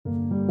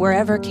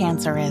Wherever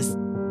cancer is,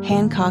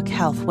 Hancock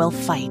Health will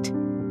fight.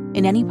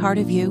 In any part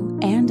of you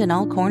and in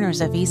all corners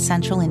of East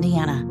Central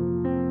Indiana.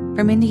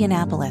 From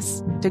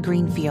Indianapolis to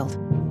Greenfield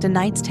to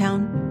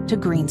Knightstown to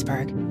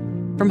Greensburg.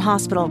 From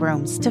hospital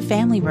rooms to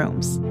family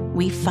rooms,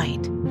 we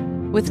fight.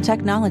 With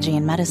technology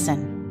and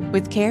medicine,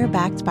 with care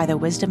backed by the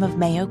wisdom of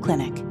Mayo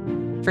Clinic.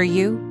 For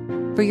you,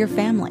 for your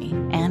family,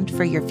 and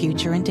for your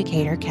future in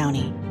Decatur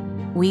County.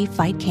 We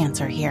fight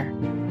cancer here.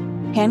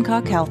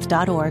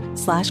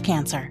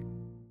 HancockHealth.org/cancer.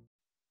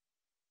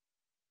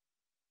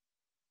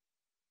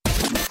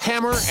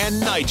 Hammer and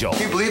Nigel.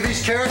 Can you believe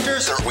these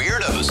characters are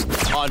weirdos?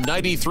 On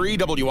 93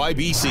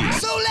 WIBC.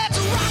 So let's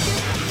rock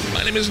it!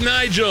 My name is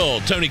Nigel.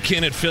 Tony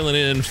Kinnett filling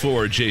in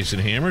for Jason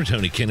Hammer.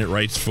 Tony Kinnett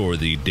writes for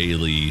the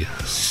Daily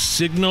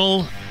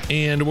Signal.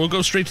 And we'll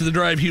go straight to the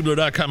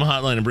DriveHubler.com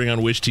hotline and bring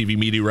on Wish TV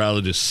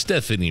meteorologist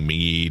Stephanie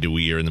Mead.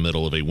 We are in the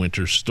middle of a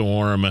winter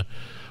storm.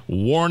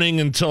 Warning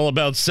until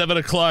about 7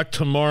 o'clock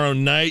tomorrow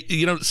night.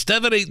 You know,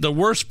 Stephanie, the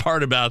worst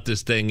part about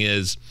this thing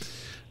is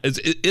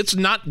it's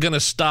not going to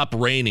stop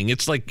raining.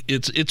 It's like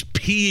it's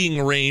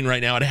peeing rain right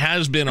now. It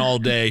has been all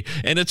day,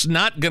 and it's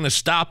not going to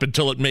stop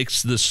until it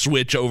makes the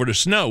switch over to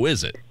snow,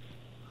 is it?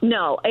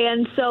 No,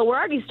 and so we're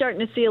already starting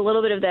to see a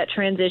little bit of that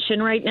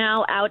transition right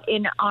now out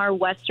in our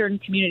western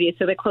community,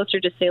 so a bit closer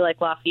to, say,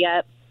 like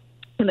Lafayette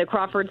in the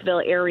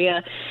Crawfordsville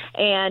area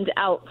and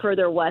out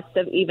further west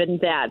of even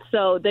that.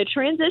 So the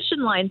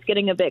transition line's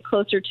getting a bit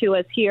closer to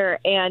us here,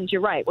 and you're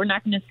right, we're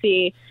not going to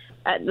see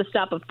at the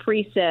stop of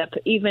precip,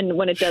 even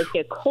when it does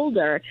get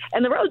colder.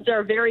 And the roads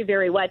are very,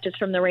 very wet just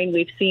from the rain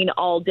we've seen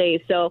all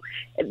day. So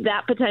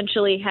that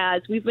potentially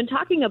we've been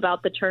talking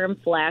about the term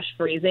flash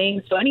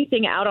freezing. So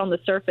anything out on the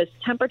surface,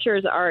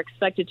 temperatures are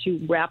expected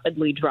to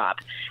rapidly drop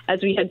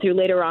as we head through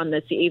later on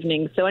this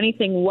evening. So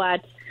anything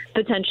wet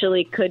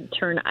potentially could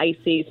turn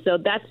icy. So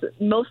that's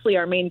mostly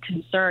our main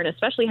concern,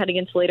 especially heading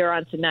into later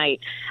on tonight.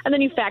 And then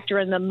you factor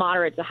in the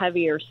moderate to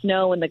heavier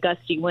snow and the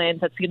gusty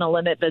winds. That's going to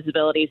limit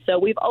visibility. So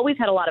we've always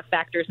had a lot of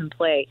factors in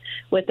play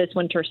with this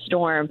winter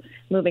storm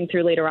moving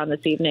through later on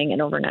this evening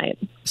and overnight.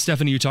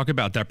 Stephanie, you talk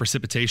about that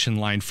precipitation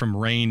line from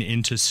rain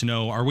into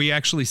snow. Are we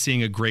actually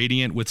seeing a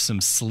gradient with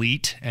some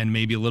sleet and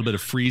maybe a little bit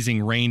of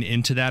freezing rain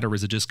into that, or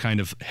is it just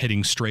kind of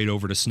heading straight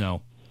over to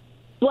snow?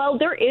 Well,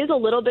 there is a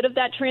little bit of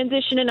that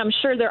transition, and I'm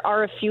sure there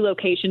are a few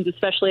locations,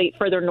 especially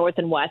further north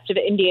and west of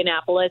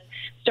Indianapolis,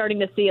 starting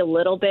to see a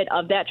little bit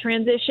of that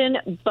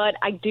transition. But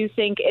I do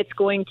think it's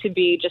going to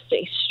be just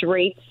a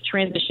straight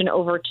transition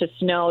over to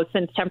snow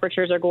since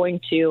temperatures are going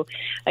to,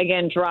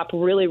 again, drop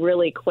really,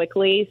 really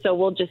quickly. So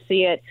we'll just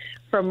see it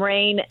from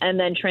rain and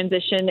then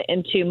transition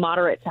into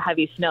moderate to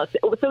heavy snow.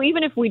 So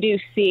even if we do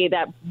see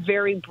that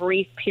very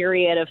brief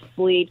period of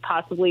sleet,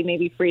 possibly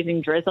maybe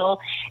freezing drizzle,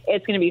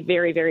 it's going to be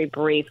very, very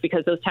brief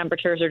because those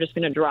temperatures are just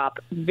going to drop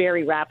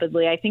very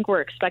rapidly. I think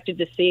we're expected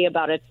to see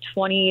about a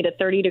 20 to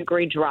 30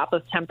 degree drop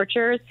of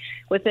temperatures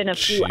within a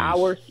few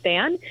hours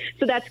span.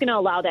 So that's going to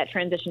allow that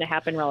transition to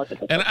happen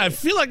relatively quickly. And I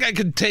feel like I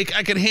could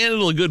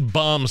handle a good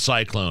bomb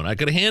cyclone. I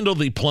could handle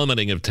the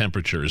plummeting of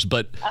temperatures,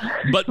 but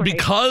right.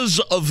 Because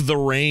of the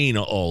rain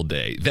all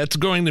day, that's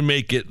going to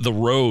make the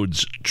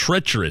roads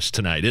treacherous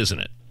tonight, isn't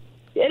it?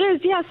 It is,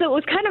 yeah. So it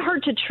was kind of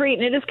hard to treat,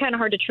 and it is kind of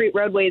hard to treat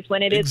roadways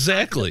when it is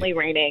constantly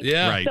raining.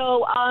 Yeah. Right.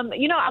 So, I'm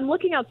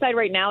looking outside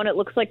right now, and it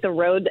looks like the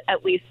road,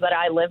 at least that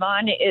I live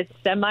on, is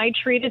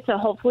semi-treated, so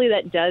hopefully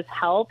that does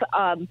help.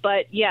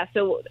 But, yeah,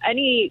 so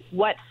any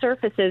wet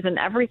surfaces and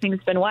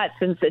everything's been wet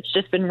since it's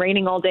just been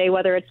raining all day,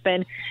 whether it's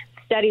been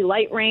steady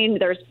light rain.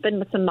 There's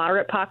been some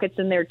moderate pockets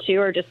in there, too,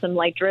 or just some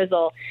light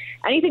drizzle.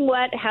 Anything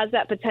wet has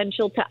that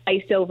potential to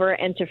ice over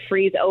and to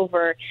freeze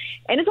over.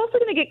 And it's also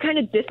going to get kind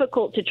of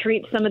difficult to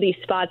treat some of these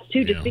spots,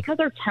 too, just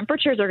because our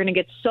temperatures are going to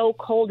get so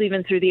cold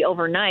even through the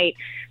overnight.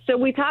 So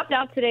we topped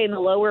out today in the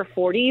lower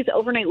 40s.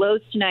 Overnight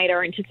lows tonight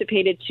are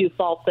anticipated to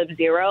fall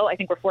sub-zero. I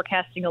think we're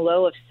forecasting a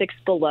low of 6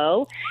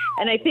 below.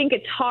 And I think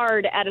it's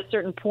hard at a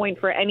certain point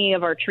for any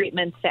of our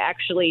treatments to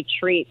actually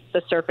treat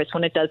the surface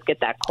when it does get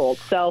that cold.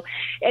 So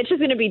it's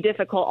just going to be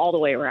difficult all the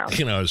way around.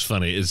 You know, it's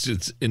funny.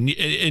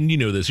 And you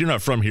know this. You're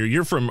not from here.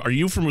 Are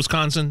you from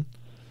Wisconsin?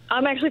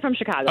 I'm actually from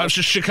Chicago. Oh,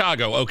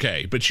 Chicago.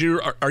 Okay. But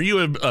are you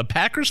a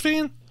Packers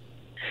fan?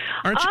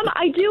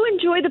 I do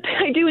enjoy the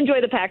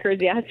Packers,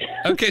 yes.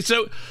 Okay,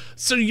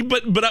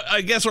 but I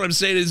guess what I'm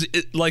saying is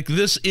like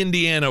this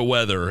Indiana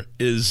weather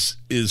is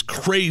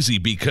crazy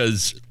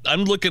because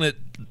I'm looking at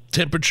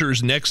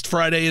temperatures next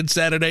Friday and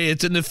Saturday.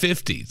 It's in the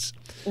 50s.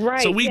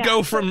 Right. So we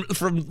go from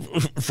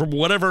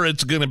whatever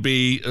it's going to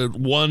be,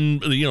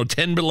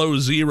 10 below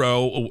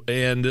zero,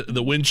 and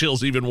the wind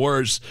chill's even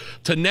worse,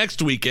 to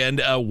next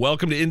weekend.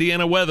 Welcome to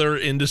Indiana weather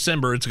in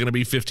December. It's going to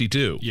be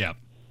 52. Yeah.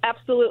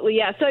 Absolutely,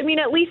 yeah. So, I mean,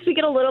 at least we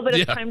get a little bit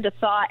of time to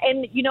thaw.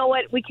 And you know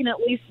what? We can at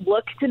least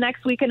look to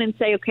next weekend and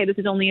say, okay, this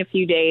is only a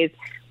few days.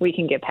 We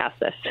can get past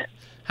this.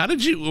 How are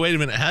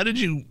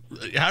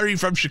you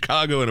from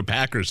Chicago and a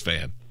Packers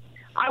fan?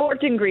 I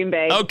worked in Green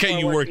Bay. Okay,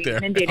 you worked there.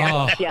 In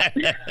Indianapolis,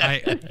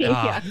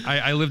 yeah.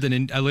 I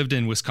lived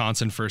in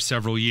Wisconsin for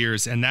several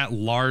years, and that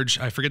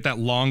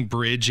long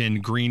bridge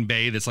in Green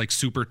Bay that's like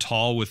super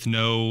tall with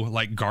no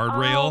like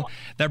guardrail.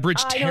 That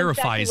bridge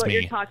terrifies what me.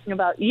 You're talking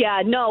about.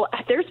 Yeah, no,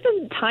 there's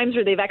been times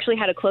where they've actually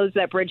had to close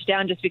that bridge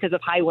down just because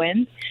of high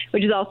winds,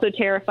 which is also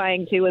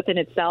terrifying too within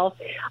itself.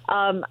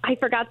 I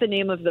forgot the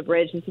name of the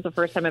bridge. This is the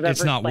first time I've ever.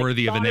 It's not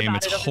worthy of a name.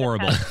 It's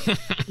horrible.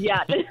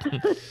 Yeah.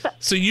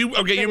 So you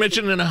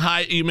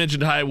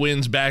mentioned high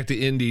winds back to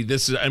Indy.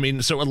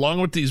 So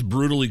along with these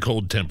brutally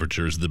cold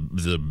temperatures,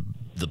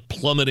 the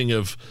plummeting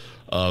of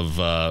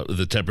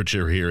the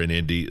temperature here in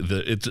Indy,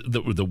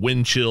 the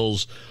wind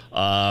chills.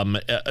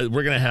 We're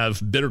going to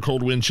have bitter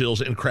cold wind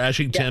chills and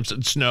crashing temps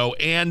and snow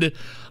and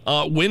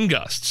wind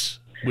gusts,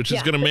 which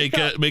is going to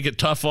make it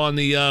tough on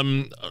the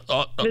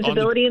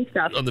visibility and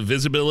stuff. On the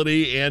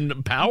visibility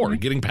and power,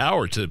 getting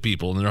power to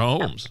people in their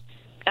homes.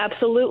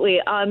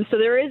 Absolutely. So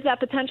there is that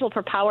potential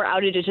for power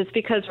outages just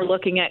because we're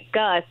looking at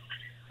gusts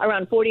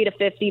around 40 to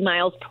 50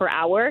 miles per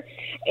hour.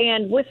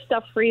 And with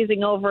stuff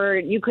freezing over,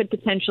 you could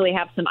potentially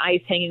have some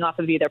ice hanging off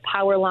of either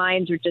power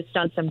lines or just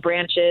on some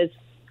branches.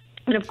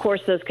 And, of course,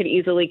 those could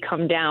easily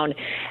come down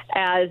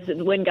as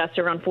wind gusts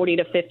are around 40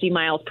 to 50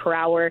 miles per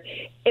hour.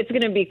 It's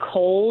going to be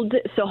cold,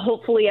 so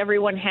hopefully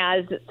everyone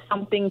has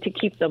something to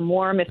keep them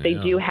warm if they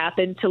do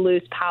happen to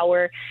lose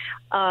power.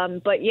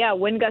 But, yeah,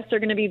 wind gusts are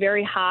going to be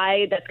very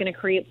high. That's going to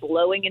create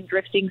blowing and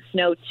drifting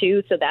snow,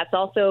 too. So that's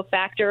also a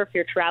factor if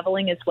you're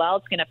traveling as well.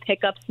 It's going to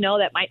pick up snow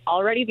that might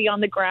already be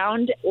on the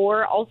ground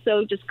or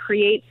also just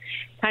create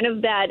kind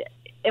of that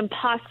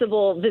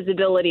impossible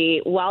visibility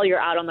while you're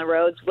out on the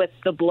roads with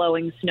the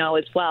blowing snow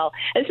as well,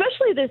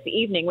 especially this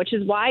evening, which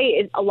is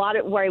why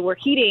why we're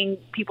heating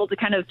people to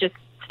kind of just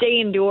stay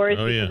indoors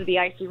because of the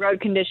icy road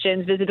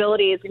conditions.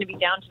 Visibility is going to be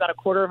down to about a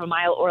quarter of a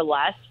mile or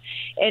less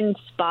in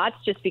spots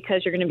just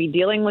because you're going to be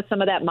dealing with some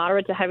of that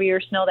moderate to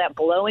heavier snow, that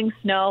blowing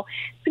snow.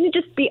 It's going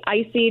to just be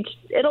icy.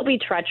 It'll be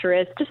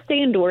treacherous. Just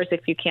stay indoors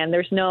if you can.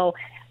 There's no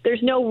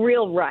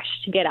real rush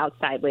to get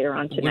outside later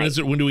on tonight.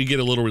 When do we get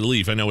a little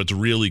relief? I know it's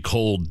really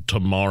cold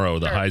tomorrow.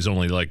 The high's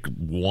only like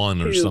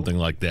 1 or something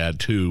like that,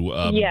 2.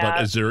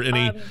 But is there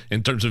any,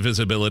 in terms of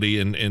visibility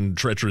and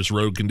treacherous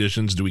road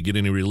conditions, do we get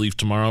any relief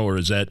tomorrow, or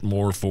is that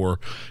more for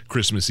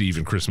Christmas Eve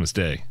and Christmas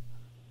Day?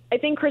 I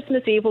think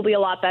Christmas Eve will be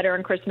a lot better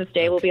and Christmas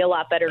Day will be a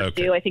lot better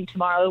too. I think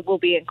tomorrow will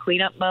be in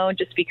cleanup mode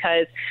just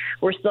because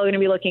we're still going to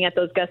be looking at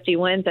those gusty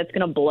winds. That's going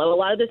to blow a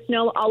lot of the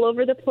snow all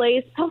over the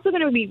place. It's also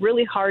going to be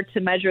really hard to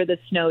measure the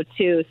snow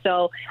too.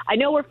 So I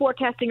know we're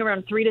forecasting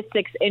around 3 to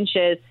 6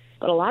 inches,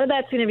 but a lot of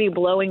that's going to be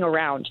blowing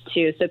around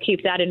too. So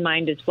keep that in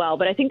mind as well.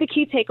 But I think the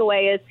key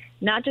takeaway is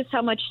not just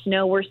how much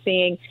snow we're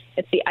seeing,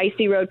 it's the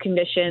icy road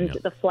conditions,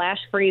 the flash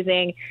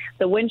freezing,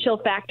 the wind chill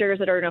factors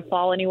that are going to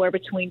fall anywhere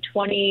between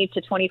 20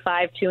 to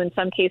 25 to, in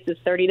some cases,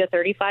 30 to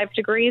 35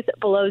 degrees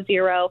below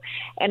zero,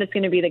 and it's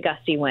going to be the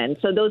gusty wind.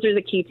 So those are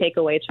the key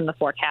takeaways from the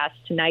forecast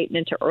tonight and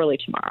into early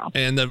tomorrow.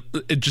 And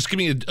just give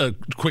me a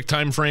quick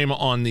time frame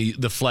on the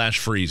flash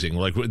freezing.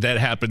 Like that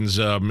happens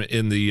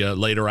in the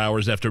later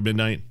hours after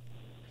midnight?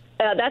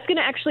 That's going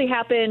to actually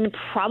happen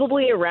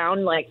probably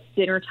around like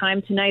dinner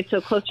time tonight,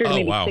 so closer to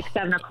maybe 6,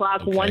 7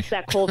 o'clock once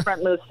that cold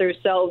front moves through.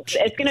 So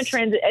it's going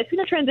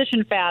to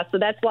transition fast. So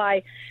that's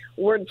why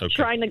we're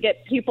trying to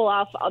get people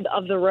off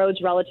of the roads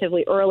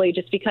relatively early,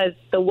 just because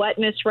the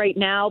wetness right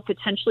now,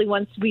 potentially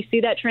once we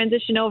see that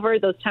transition over,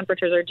 those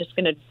temperatures are just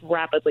going to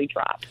rapidly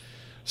drop.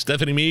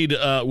 Stephanie Mead,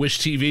 Wish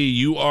TV,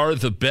 you are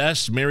the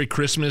best. Merry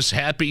Christmas,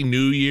 Happy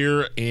New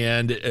Year,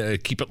 and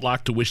keep it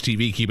locked to Wish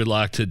TV. Keep it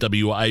locked to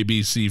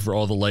WIBC for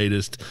all the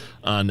latest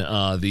on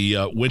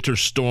the winter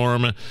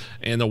storm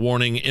and the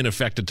warning in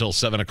effect until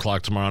 7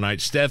 o'clock tomorrow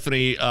night.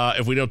 Stephanie,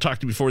 if we don't talk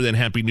to you before then,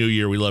 Happy New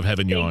Year. We love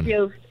having you on.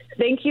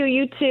 Thank you.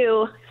 You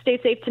too.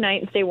 Stay safe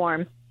tonight and stay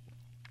warm.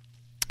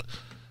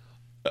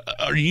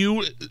 Do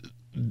you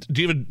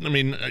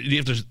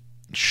have to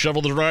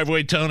shovel the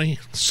driveway, Tony?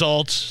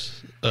 Salt?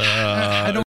 I don't